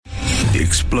The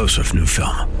explosive new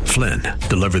film, Flynn,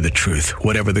 deliver the truth,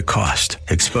 whatever the cost,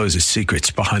 exposes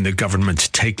secrets behind the government's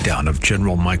takedown of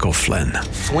General Michael Flynn.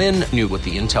 Flynn knew what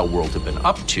the intel world had been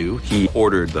up to. He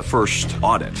ordered the first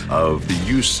audit of the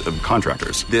use of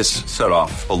contractors. This set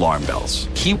off alarm bells.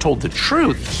 He told the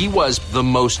truth. He was the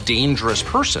most dangerous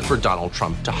person for Donald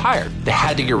Trump to hire. They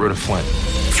had to get rid of Flynn.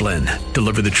 Flynn,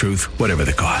 deliver the truth, whatever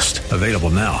the cost. Available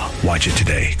now. Watch it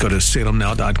today. Go to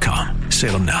salemnow.com.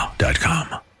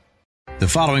 salemnow.com. The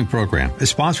following program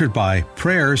is sponsored by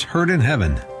Prayers Heard in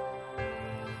Heaven.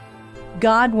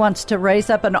 God wants to raise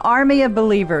up an army of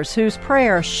believers whose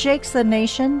prayer shakes the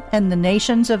nation and the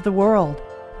nations of the world.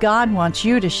 God wants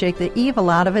you to shake the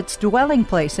evil out of its dwelling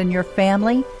place in your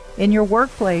family, in your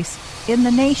workplace, in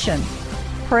the nation.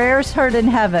 Prayers Heard in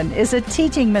Heaven is a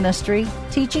teaching ministry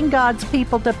teaching God's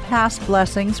people to pass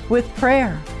blessings with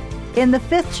prayer. In the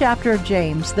 5th chapter of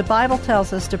James, the Bible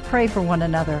tells us to pray for one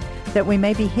another that we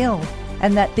may be healed,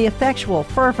 and that the effectual,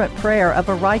 fervent prayer of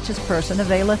a righteous person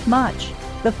availeth much.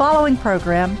 The following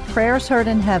program, Prayers Heard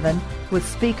in Heaven, with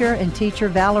speaker and teacher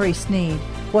Valerie Sneed,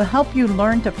 will help you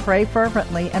learn to pray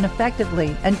fervently and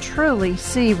effectively and truly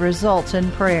see results in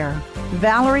prayer.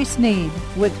 Valerie Sneed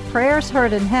with Prayers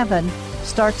Heard in Heaven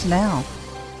starts now.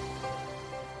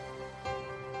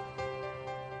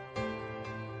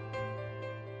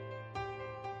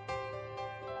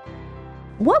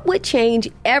 What would change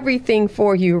everything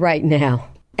for you right now?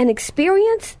 An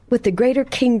experience with the greater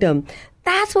kingdom.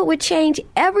 That's what would change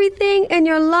everything in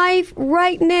your life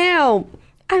right now.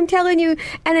 I'm telling you,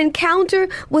 an encounter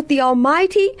with the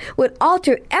Almighty would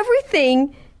alter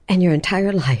everything in your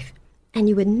entire life. And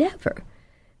you would never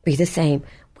be the same.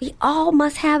 We all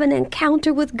must have an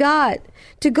encounter with God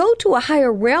to go to a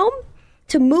higher realm,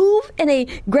 to move in a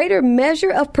greater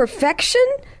measure of perfection,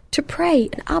 to pray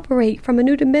and operate from a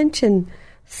new dimension.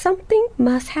 Something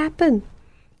must happen.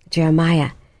 Jeremiah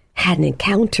had an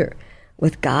encounter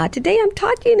with God. Today I'm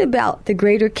talking about the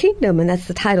greater kingdom, and that's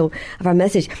the title of our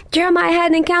message. Jeremiah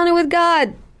had an encounter with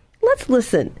God. Let's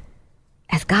listen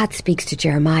as God speaks to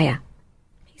Jeremiah.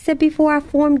 He said, "Before I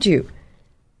formed you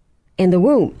in the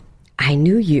womb, I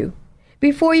knew you.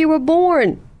 Before you were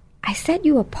born, I set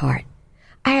you apart.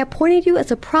 I appointed you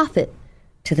as a prophet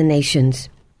to the nations."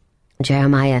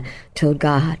 Jeremiah told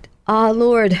God,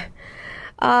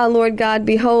 Lord God,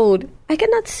 behold, I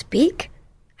cannot speak.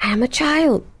 I am a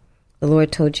child." The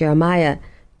Lord told Jeremiah,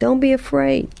 "Don't be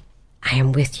afraid. I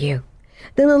am with you."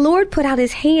 Then the Lord put out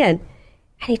his hand,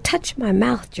 and he touched my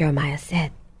mouth, Jeremiah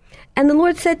said. And the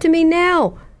Lord said to me,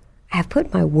 "Now I have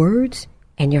put my words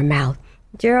in your mouth."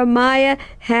 Jeremiah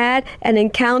had an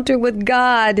encounter with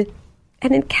God,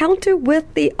 an encounter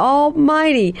with the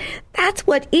Almighty. That's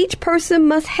what each person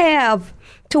must have.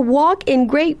 To walk in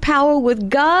great power with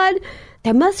God,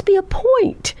 there must be a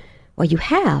point where you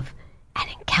have an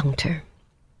encounter.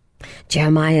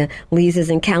 Jeremiah leaves his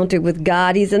encounter with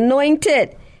God. He's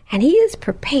anointed, and he is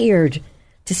prepared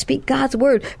to speak God's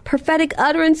word. Prophetic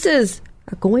utterances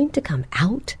are going to come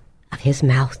out of his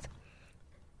mouth.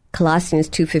 Colossians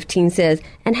 2:15 says,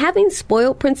 "And having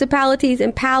spoiled principalities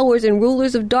and powers and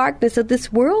rulers of darkness of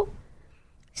this world,"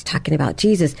 he's talking about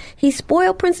Jesus, he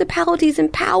spoiled principalities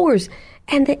and powers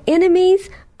and the enemies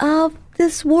of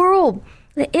this world.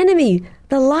 The enemy,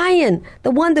 the lion,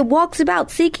 the one that walks about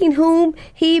seeking whom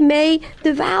he may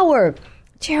devour.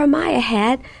 Jeremiah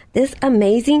had this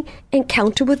amazing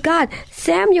encounter with God.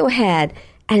 Samuel had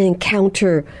an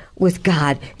encounter with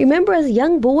God. Remember, as a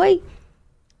young boy,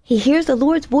 he hears the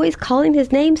Lord's voice calling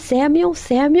his name, Samuel,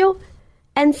 Samuel.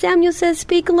 And Samuel says,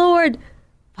 "Speak, Lord,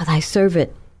 for thy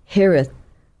servant heareth."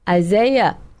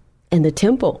 Isaiah in the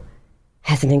temple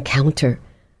has an encounter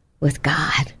with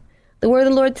God. The word of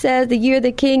the Lord says, the year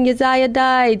that King Uzziah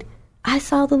died, I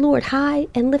saw the Lord high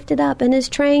and lifted up, and his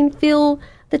train filled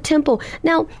the temple.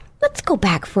 Now, let's go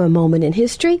back for a moment in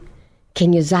history.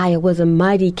 King Uzziah was a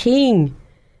mighty king.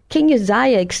 King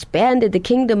Uzziah expanded the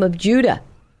kingdom of Judah.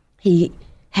 He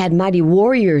had mighty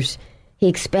warriors. He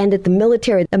expanded the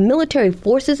military. The military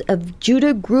forces of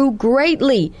Judah grew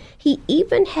greatly. He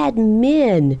even had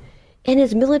men in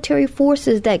his military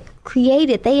forces that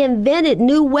they invented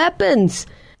new weapons.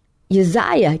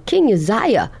 King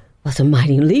Uzziah was a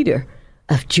mighty leader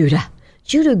of Judah.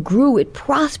 Judah grew. It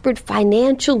prospered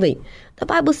financially. The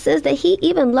Bible says that he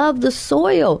even loved the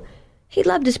soil. He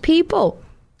loved his people,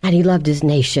 and he loved his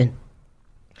nation.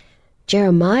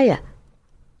 Jeremiah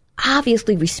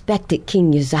obviously respected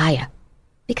King Uzziah,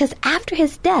 because after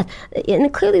his death,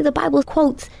 and clearly the Bible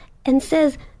quotes and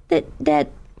says that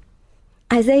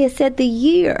Isaiah said, the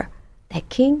year that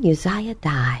King Uzziah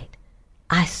died,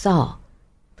 I saw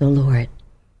the Lord.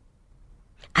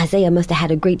 Isaiah must have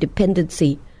had a great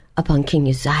dependency upon King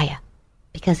Uzziah.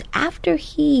 Because after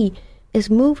he is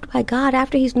moved by God,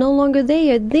 after he's no longer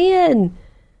there, then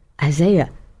Isaiah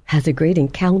has a great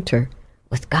encounter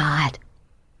with God.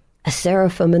 A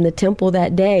seraphim in the temple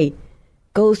that day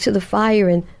goes to the fire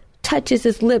and touches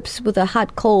his lips with a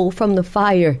hot coal from the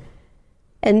fire.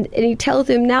 And he tells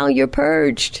him, now you're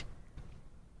purged.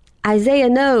 Isaiah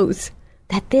knows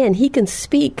that then he can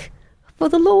speak for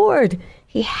the Lord.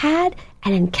 He had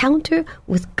an encounter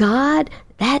with God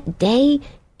that day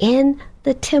in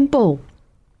the temple.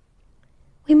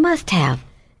 We must have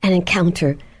an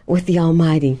encounter with the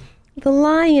Almighty. The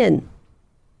lion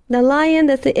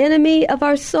that's the enemy of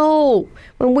our soul.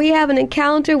 When we have an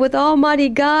encounter with Almighty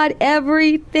God,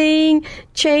 everything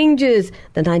changes.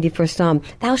 The 91st Psalm,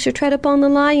 thou shalt tread upon the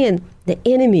lion, the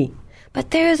enemy.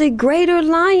 But there is a greater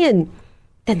lion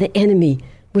than the enemy,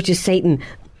 which is Satan.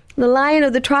 The Lion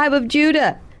of the tribe of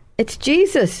Judah. It's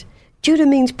Jesus. Judah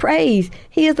means praise.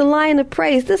 He is the Lion of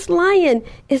praise. This lion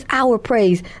is our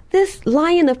praise. This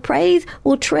Lion of praise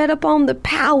will tread upon the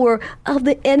power of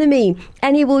the enemy,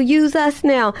 and he will use us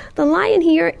now. The lion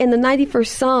here in the 91st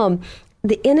Psalm,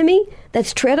 the enemy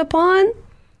that's tread upon,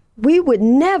 we would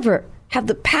never have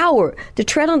the power to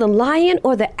tread on the lion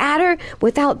or the adder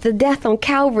without the death on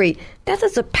Calvary. Death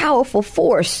is a powerful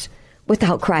force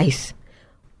without Christ.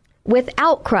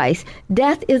 Without Christ,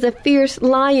 death is a fierce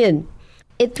lion.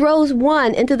 It throws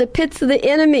one into the pits of the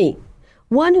enemy.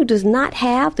 One who does not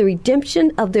have the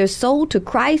redemption of their soul to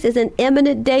Christ is in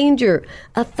imminent danger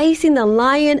of facing the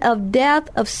lion of death,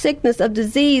 of sickness, of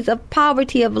disease, of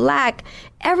poverty, of lack,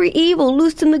 every evil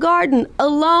loosed in the garden,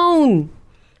 alone.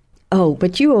 Oh,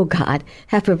 but you, O God,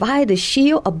 have provided a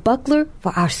shield, a buckler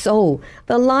for our soul.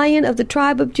 The Lion of the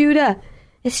tribe of Judah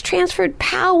has transferred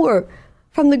power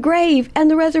from the grave and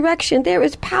the resurrection. There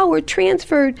is power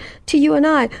transferred to you and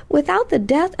I. Without the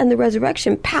death and the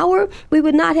resurrection power, we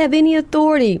would not have any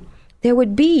authority. There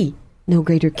would be no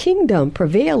greater kingdom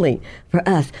prevailing for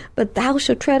us. But thou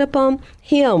shalt tread upon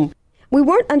him. We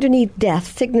weren't underneath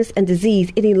death, sickness, and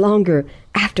disease any longer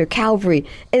after Calvary.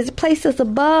 It has placed us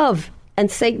above, and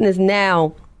Satan is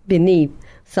now beneath.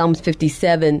 Psalms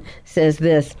 57 says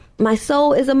this, my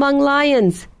soul is among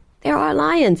lions. There are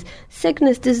lions,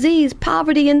 sickness, disease,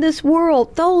 poverty in this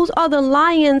world. Those are the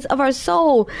lions of our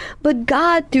soul. But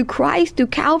God, through Christ, through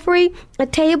Calvary, a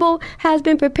table has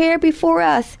been prepared before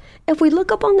us. If we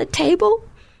look up on the table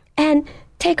and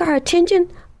take our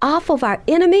attention off of our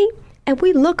enemy, and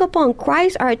we look up on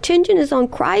Christ, our attention is on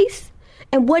Christ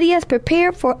and what he has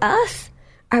prepared for us,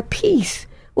 our peace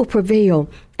will prevail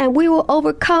and we will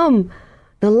overcome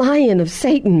the lion of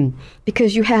Satan,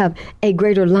 because you have a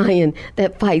greater lion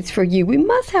that fights for you. We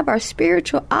must have our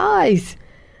spiritual eyes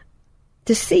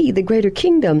to see the greater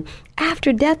kingdom.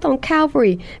 After death on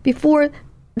Calvary, before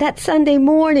that Sunday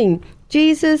morning,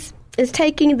 Jesus is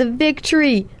taking the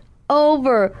victory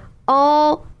over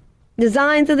all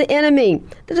designs of the enemy.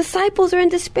 The disciples are in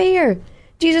despair.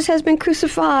 Jesus has been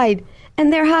crucified,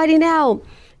 and they're hiding out.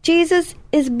 Jesus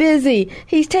is busy.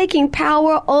 He's taking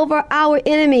power over our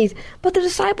enemies. But the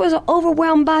disciples are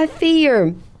overwhelmed by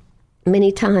fear.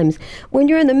 Many times when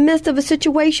you're in the midst of a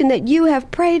situation that you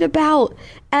have prayed about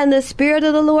and the Spirit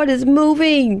of the Lord is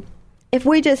moving, if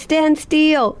we just stand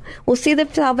still, we'll see the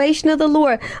salvation of the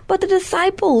Lord. But the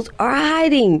disciples are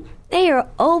hiding. They are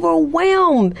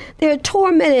overwhelmed. They're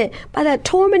tormented by that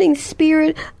tormenting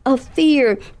spirit of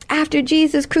fear. After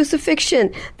Jesus'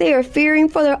 crucifixion, they are fearing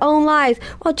for their own lives.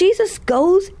 While Jesus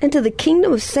goes into the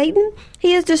kingdom of Satan,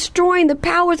 he is destroying the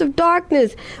powers of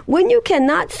darkness. When you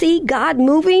cannot see God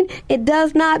moving, it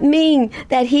does not mean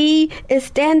that he is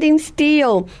standing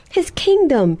still. His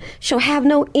kingdom shall have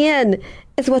no end,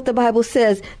 is what the Bible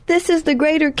says. This is the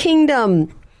greater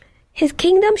kingdom. His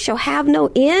kingdom shall have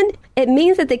no end. It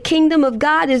means that the kingdom of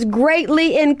God is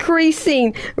greatly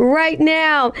increasing right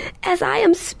now. As I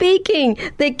am speaking,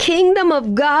 the kingdom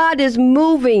of God is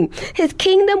moving. His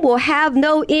kingdom will have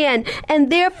no end, and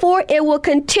therefore it will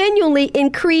continually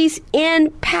increase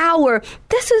in power.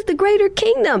 This is the greater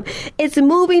kingdom. It's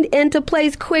moving into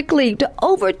place quickly to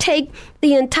overtake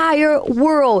the entire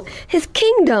world. His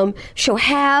kingdom shall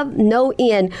have no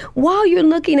end. While you're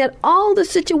looking at all the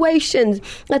situations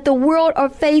that the world are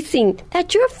facing,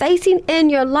 that you're facing in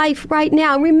your life right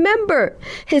now, remember,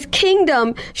 his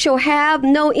kingdom shall have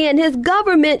no end. His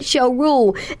government shall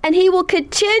rule, and he will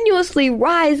continuously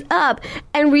rise up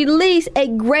and release a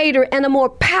greater and a more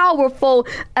powerful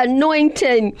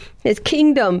anointing. His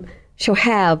kingdom shall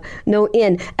have no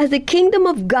end. As the kingdom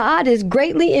of God is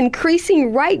greatly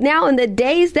increasing right now in the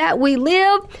days that we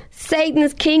live,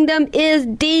 Satan's kingdom is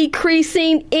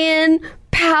decreasing in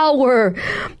power.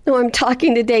 No, I'm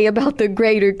talking today about the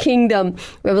greater kingdom.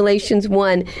 Revelations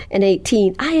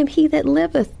 1:18. I am he that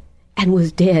liveth and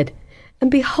was dead. And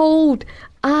behold,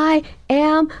 I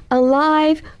am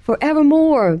alive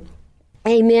forevermore.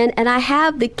 Amen. And I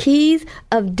have the keys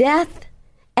of death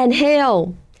and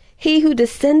hell. He who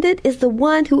descended is the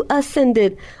one who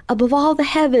ascended above all the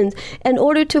heavens in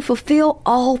order to fulfill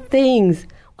all things.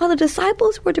 While the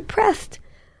disciples were depressed,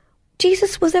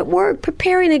 Jesus was at work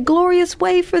preparing a glorious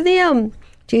way for them.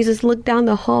 Jesus looked down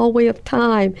the hallway of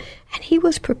time and he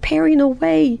was preparing a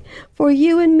way for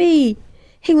you and me.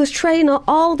 He was trading on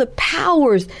all the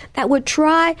powers that would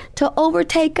try to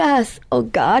overtake us. Oh,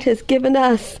 God has given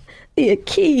us the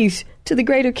keys to the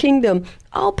greater kingdom.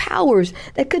 All powers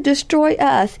that could destroy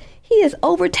us. He has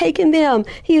overtaken them.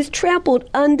 He has trampled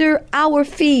under our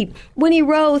feet. When he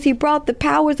rose, he brought the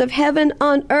powers of heaven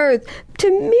on earth to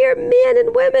mere men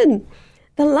and women.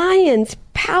 The lion's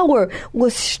power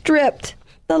was stripped.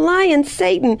 The lion,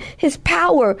 Satan, his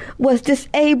power was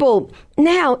disabled.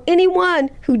 Now, anyone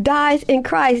who dies in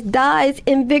Christ dies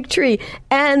in victory,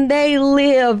 and they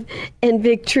live in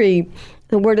victory.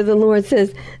 The word of the Lord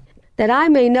says, that I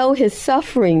may know his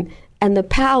suffering and the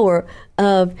power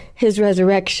of his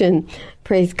resurrection.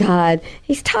 Praise God.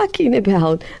 He's talking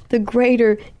about the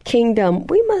greater kingdom.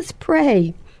 We must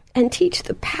pray and teach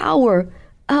the power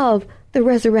of the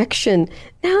resurrection.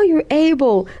 Now you're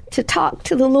able to talk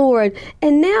to the Lord.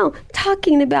 And now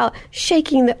talking about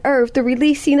shaking the earth, the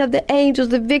releasing of the angels,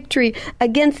 the victory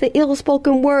against the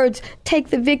ill-spoken words. Take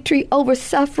the victory over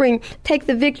suffering. Take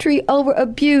the victory over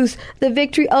abuse. The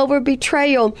victory over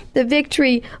betrayal. The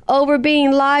victory over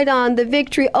being lied on. The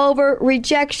victory over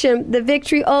rejection. The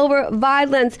victory over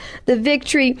violence. The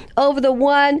victory over the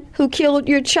one who killed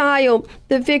your child.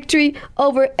 The victory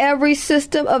over every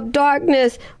system of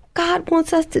darkness. God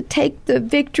wants us to take the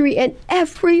victory in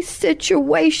every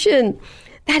situation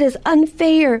that is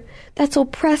unfair, that's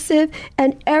oppressive,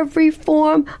 and every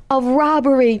form of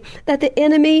robbery that the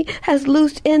enemy has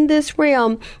loosed in this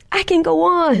realm. I can go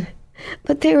on,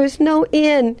 but there is no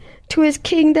end to his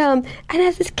kingdom. And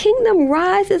as his kingdom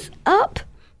rises up,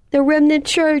 the remnant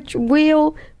church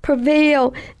will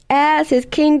prevail as his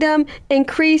kingdom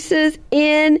increases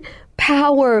in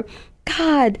power.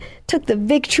 God took the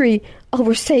victory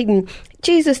over Satan.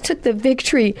 Jesus took the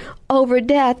victory over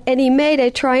death, and he made a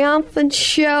triumphant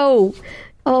show.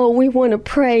 Oh, we want to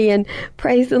pray and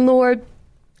praise the Lord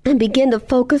and begin to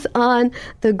focus on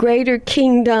the greater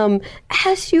kingdom.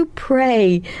 As you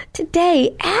pray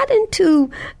today, add into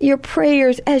your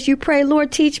prayers as you pray,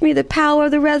 Lord, teach me the power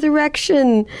of the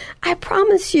resurrection. I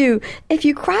promise you, if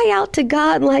you cry out to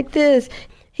God like this,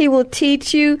 he will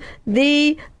teach you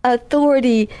the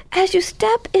authority as you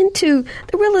step into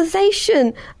the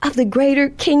realization of the greater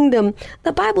kingdom.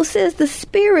 The Bible says the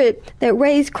Spirit that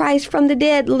raised Christ from the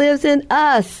dead lives in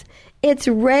us. It's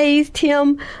raised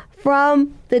him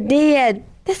from the dead.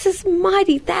 This is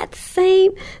mighty, that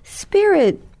same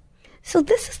Spirit. So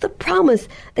this is the promise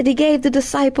that he gave the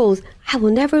disciples. I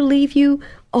will never leave you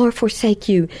or forsake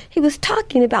you. He was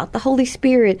talking about the Holy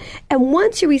Spirit. And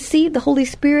once you receive the Holy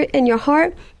Spirit in your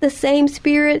heart, the same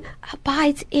Spirit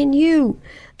abides in you.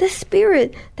 The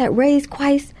Spirit that raised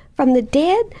Christ from the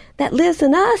dead, that lives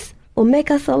in us, will make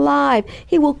us alive.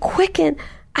 He will quicken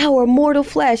our mortal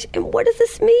flesh. And what does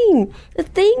this mean? The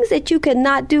things that you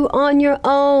cannot do on your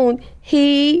own,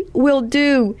 he will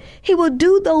do. He will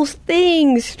do those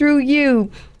things through you.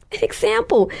 An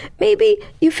example, maybe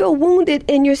you feel wounded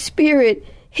in your spirit.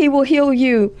 He will heal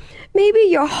you. Maybe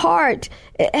your heart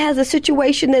has a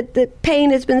situation that the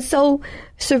pain has been so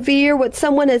severe, what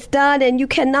someone has done, and you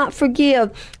cannot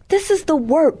forgive. This is the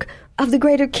work of the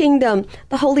greater kingdom.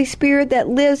 The Holy Spirit that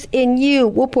lives in you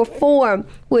will perform,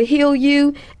 will heal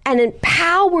you, and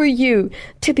empower you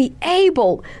to be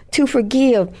able to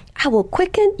forgive. I will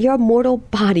quicken your mortal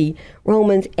body.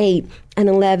 Romans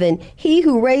 8:11. He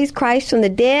who raised Christ from the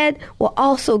dead will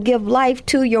also give life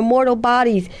to your mortal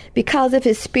bodies because of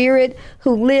his Spirit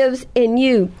who lives in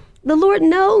you. The Lord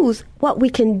knows what we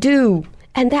can do,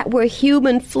 and that we're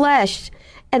human flesh.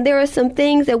 And there are some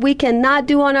things that we cannot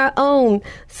do on our own.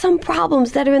 Some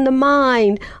problems that are in the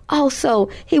mind. Also,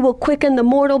 he will quicken the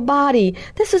mortal body.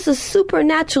 This is a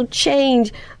supernatural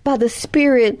change by the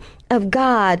Spirit of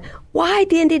God. Why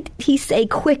didn't he say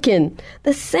quicken?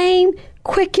 The same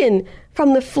quicken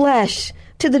from the flesh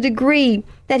to the degree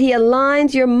that he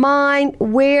aligns your mind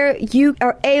where you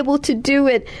are able to do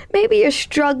it. Maybe you're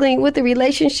struggling with a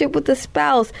relationship with a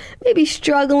spouse. Maybe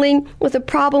struggling with a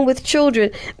problem with children.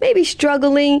 Maybe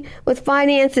struggling with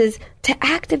finances. To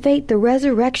activate the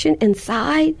resurrection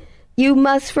inside, you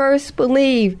must first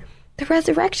believe the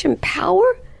resurrection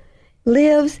power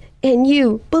lives in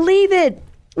you. Believe it.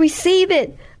 Receive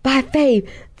it by faith.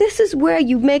 This is where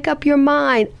you make up your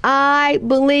mind. I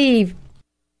believe.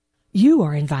 You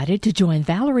are invited to join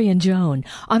Valerie and Joan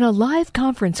on a live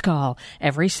conference call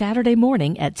every Saturday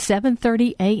morning at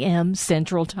 7:30 a.m.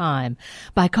 Central Time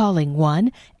by calling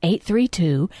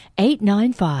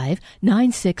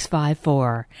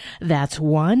 1-832-895-9654. That's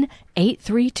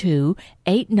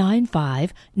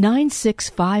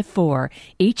 1-832-895-9654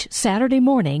 each Saturday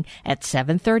morning at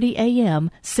 7:30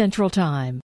 a.m. Central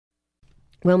Time.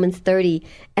 Romans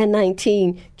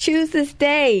 30:19. Choose this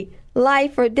day,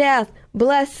 life or death,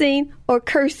 blessing or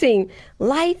cursing.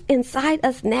 Life inside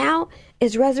us now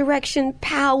is resurrection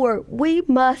power. We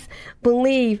must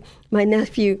believe. My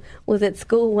nephew was at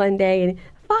school one day, and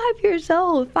 5 years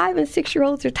old, 5 and 6 year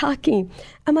olds are talking.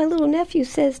 And my little nephew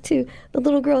says to the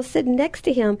little girl sitting next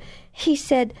to him, he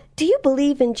said, "Do you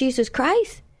believe in Jesus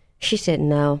Christ?" She said,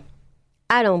 "No,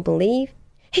 I don't believe."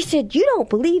 He said, "You don't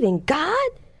believe in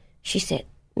God?" She said,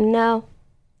 "No,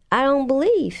 I don't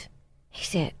believe." He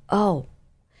said, "Oh,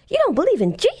 you don't believe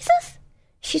in Jesus?"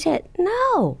 She said,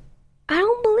 "No, I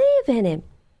don't believe in him."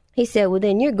 He said, "Well,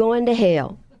 then you're going to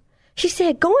hell." She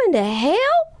said, "Going to hell?"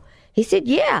 He said,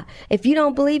 "Yeah, if you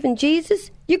don't believe in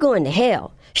Jesus, you're going to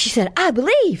hell." She said, "I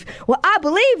believe." "Well, I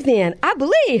believe then. I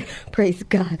believe." Praise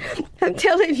God. I'm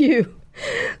telling you,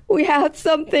 we have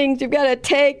some things you've got to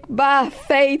take by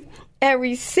faith and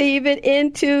receive it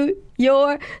into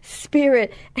your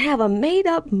spirit and have a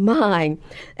made-up mind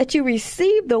that you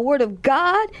receive the word of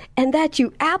God and that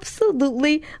you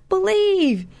absolutely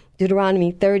believe.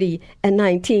 Deuteronomy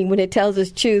 30:19, when it tells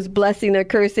us choose blessing or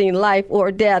cursing, life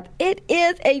or death, it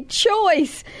is a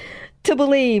choice to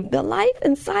believe the life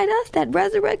inside us, that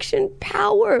resurrection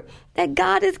power that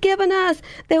God has given us,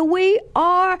 that we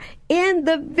are in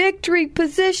the victory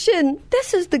position.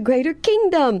 This is the greater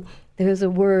kingdom. There's a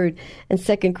word in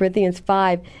 2 Corinthians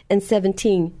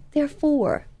 5:17.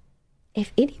 Therefore,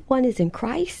 if anyone is in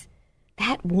Christ,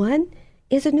 that one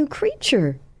is a new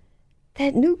creature.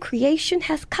 That new creation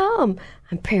has come.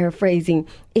 I'm paraphrasing,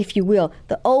 if you will.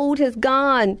 The old has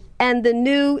gone and the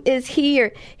new is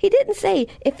here. He didn't say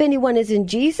if anyone is in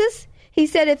Jesus. He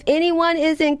said if anyone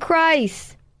is in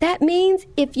Christ. That means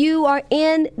if you are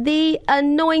in the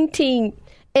anointing.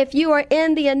 If you are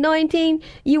in the anointing,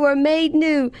 you are made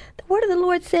new. The word of the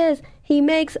Lord says he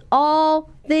makes all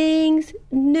things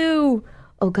new.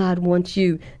 Oh, God wants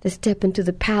you to step into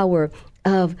the power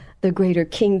of the greater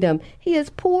kingdom. He has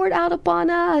poured out upon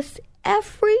us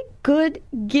every good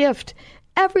gift,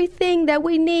 everything that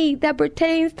we need that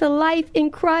pertains to life in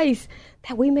Christ,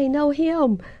 that we may know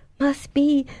him, must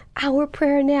be our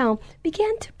prayer now.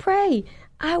 Begin to pray.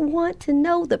 I want to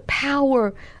know the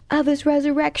power of his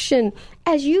resurrection.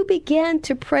 As you begin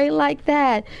to pray like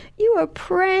that, you are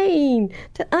praying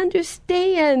to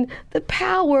understand the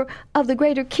power of the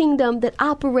greater kingdom that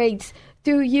operates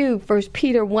through you. 1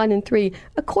 Peter 1:3,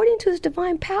 according to his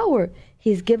divine power, he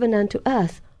has given unto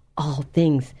us all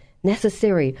things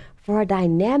necessary for a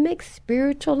dynamic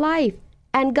spiritual life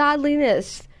and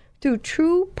godliness through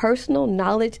true personal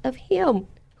knowledge of him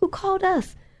who called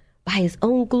us by his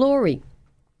own glory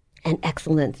and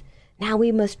excellence. Now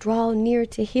we must draw near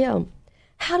to him.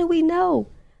 How do we know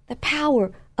the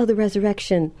power of the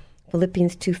resurrection?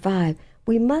 Philippians 2:5,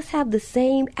 we must have the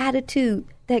same attitude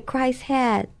that Christ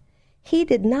had. He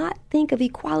did not think of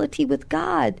equality with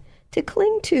God to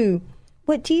cling to.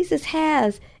 What Jesus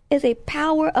has is a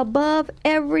power above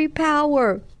every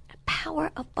power. A power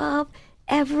above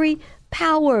every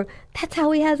power. That's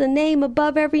how he has a name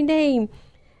above every name.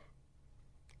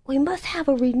 We must have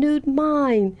a renewed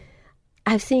mind.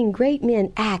 I've seen great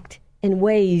men act in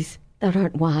ways that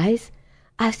aren't wise.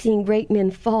 I've seen great men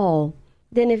fall.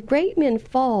 Then if great men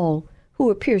fall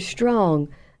who appear strong,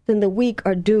 then the weak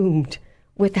are doomed.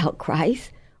 Without Christ,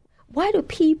 why do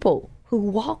people who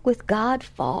walk with God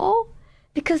fall?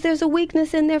 Because there's a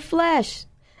weakness in their flesh.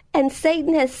 And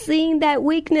Satan has seen that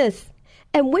weakness.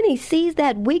 And when he sees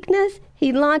that weakness,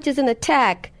 he launches an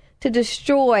attack to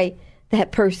destroy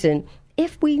that person.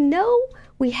 If we know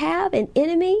we have an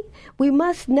enemy, we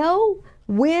must know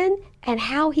when and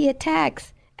how he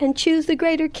attacks and choose the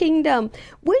greater kingdom.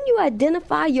 When you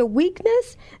identify your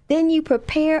weakness, then you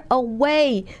prepare a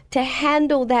way to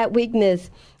handle that weakness.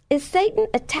 Is Satan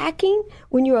attacking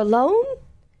when you're alone?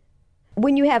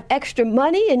 When you have extra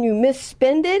money and you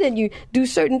misspend it and you do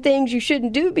certain things you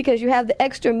shouldn't do because you have the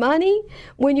extra money?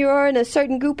 When you're in a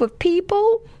certain group of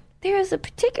people? There is a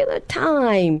particular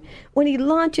time when he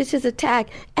launches his attack,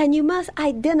 and you must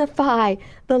identify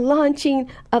the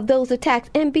launching of those attacks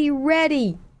and be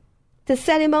ready to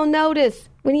set him on notice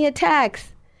when he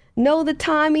attacks. know the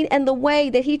timing and the way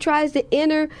that he tries to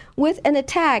enter with an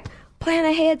attack. Plan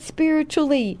ahead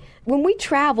spiritually. When we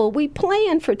travel, we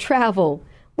plan for travel.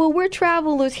 Well, we're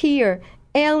travelers here,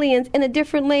 aliens in a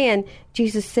different land.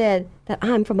 Jesus said that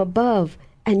I'm from above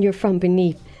and you're from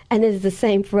beneath. And it is the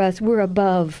same for us. We're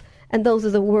above, and those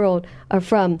of the world are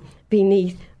from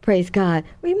beneath. Praise God.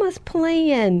 We must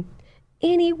plan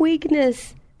any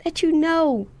weakness that you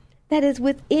know that is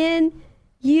within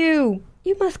you.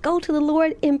 You must go to the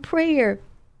Lord in prayer.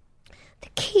 The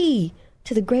key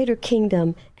to the greater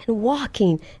kingdom and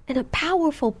walking in a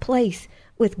powerful place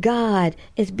with God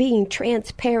is being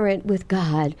transparent with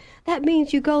God. That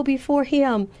means you go before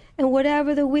Him, and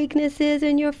whatever the weakness is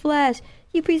in your flesh,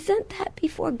 you present that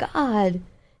before God.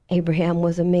 Abraham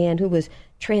was a man who was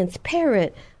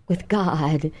transparent with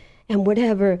God, and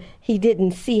whatever he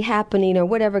didn't see happening or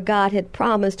whatever God had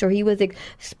promised or he was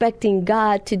expecting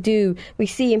God to do, we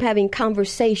see him having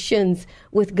conversations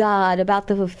with God about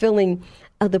the fulfilling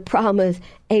of the promise.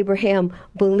 Abraham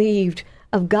believed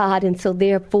of God, and so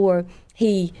therefore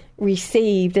he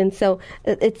received. And so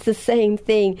it's the same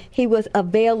thing. He was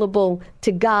available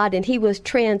to God, and he was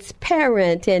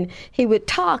transparent, and he would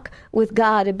talk with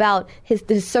God about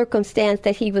the circumstance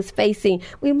that he was facing.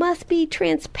 We must be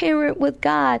transparent with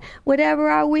God. Whatever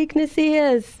our weakness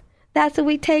is, that's what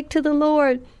we take to the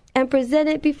Lord and present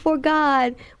it before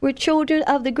God. We're children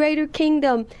of the greater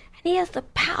kingdom, and he has the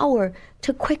power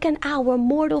to quicken our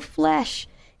mortal flesh.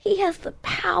 He has the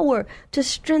power to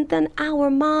strengthen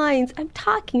our minds. I'm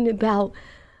talking about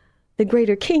the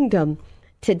greater kingdom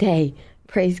today.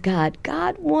 Praise God.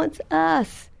 God wants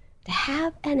us to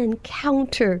have an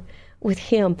encounter with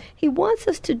him. He wants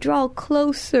us to draw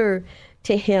closer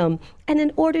to him. And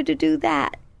in order to do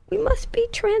that, we must be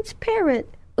transparent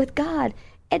with God,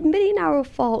 admitting our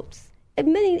faults,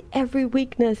 admitting every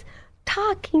weakness,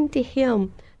 talking to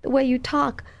him the way you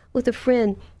talk with a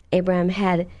friend. Abraham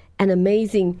had an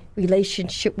amazing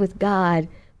relationship with God,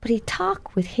 but he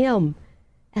talked with him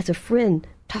as a friend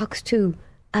talks to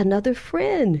another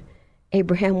friend.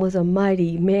 Abraham was a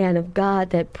mighty man of God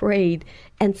that prayed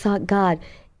and sought God.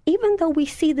 Even though we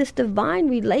see this divine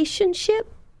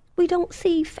relationship, we don't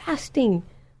see fasting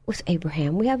with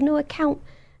Abraham. We have no account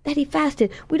that he fasted.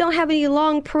 We don't have any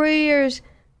long prayers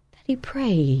that he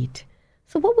prayed.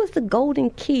 So what was the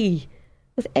golden key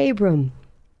with Abram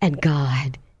and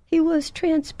God? He was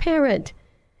transparent,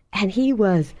 and he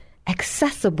was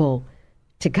accessible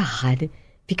to God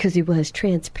because he was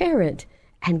transparent,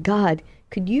 and God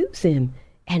could use him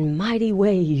in mighty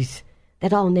ways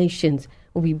that all nations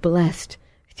will be blessed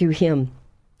through him.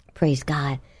 Praise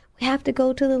God. We have to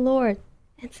go to the Lord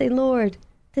and say, Lord,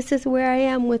 this is where I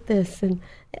am with this, and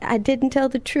I didn't tell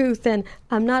the truth, and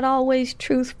I'm not always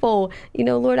truthful.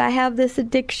 Lord, I have this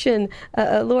addiction.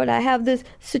 Lord, I have this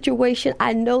situation.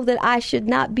 I know that I should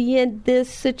not be in this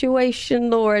situation,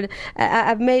 Lord.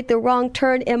 I've made the wrong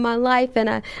turn in my life,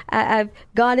 and I've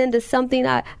gone into something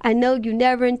I know you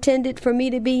never intended for me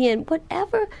to be in.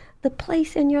 Whatever the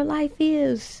place in your life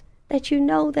is that you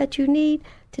know that you need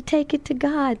to take it to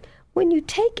God. When you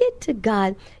take it to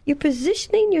God, you're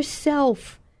positioning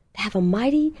yourself to have a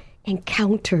mighty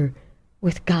encounter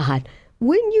with God.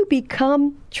 When you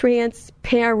become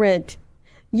transparent,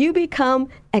 you become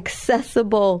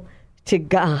accessible to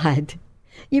God.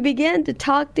 You begin to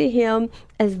talk to him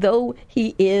as though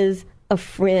he is a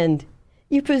friend.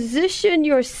 You position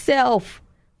yourself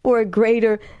for a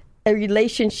greater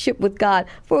relationship with God,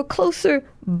 for a closer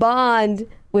bond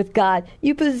with God.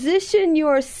 You position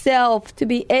yourself to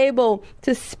be able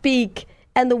to speak,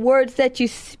 and the words that you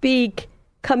speak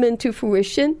come into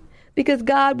fruition because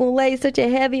God will lay such a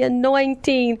heavy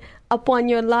anointing upon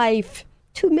your life.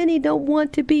 Too many don't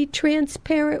want to be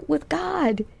transparent with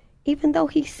God, even though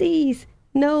he sees,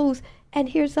 knows, and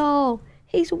hears all.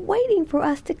 He's waiting for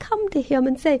us to come to him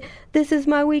and say, this is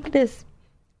my weakness.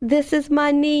 This is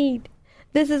my need.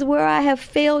 This is where I have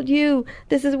failed you.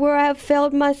 This is where I have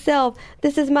failed myself.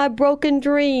 This is my broken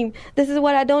dream. This is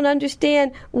what I don't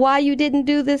understand, why you didn't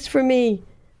do this for me.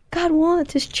 God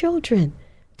wants his children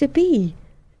to be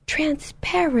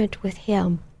transparent with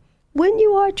him. When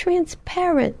you are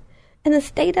transparent in a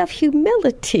state of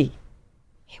humility,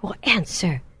 he will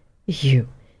answer you.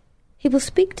 He will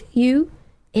speak to you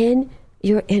in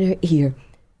your inner ear.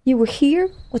 You will hear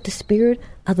what the Spirit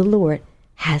of the Lord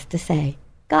has to say.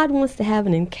 God wants to have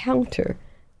an encounter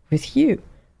with you,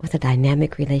 with a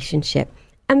dynamic relationship.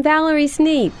 I'm Valerie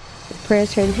Sneed with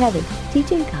Prayers Heard in Heaven,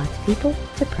 teaching God's people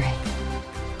to pray.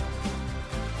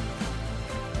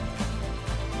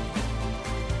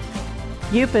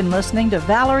 You've been listening to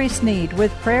Valerie Sneed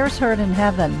with Prayers Heard in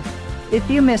Heaven. If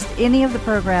you missed any of the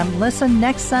program, listen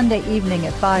next Sunday evening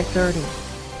at 5:30.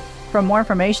 For more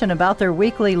information about their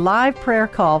weekly live prayer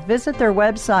call, visit their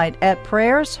website at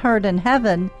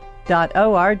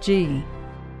prayersheardinheaven.org.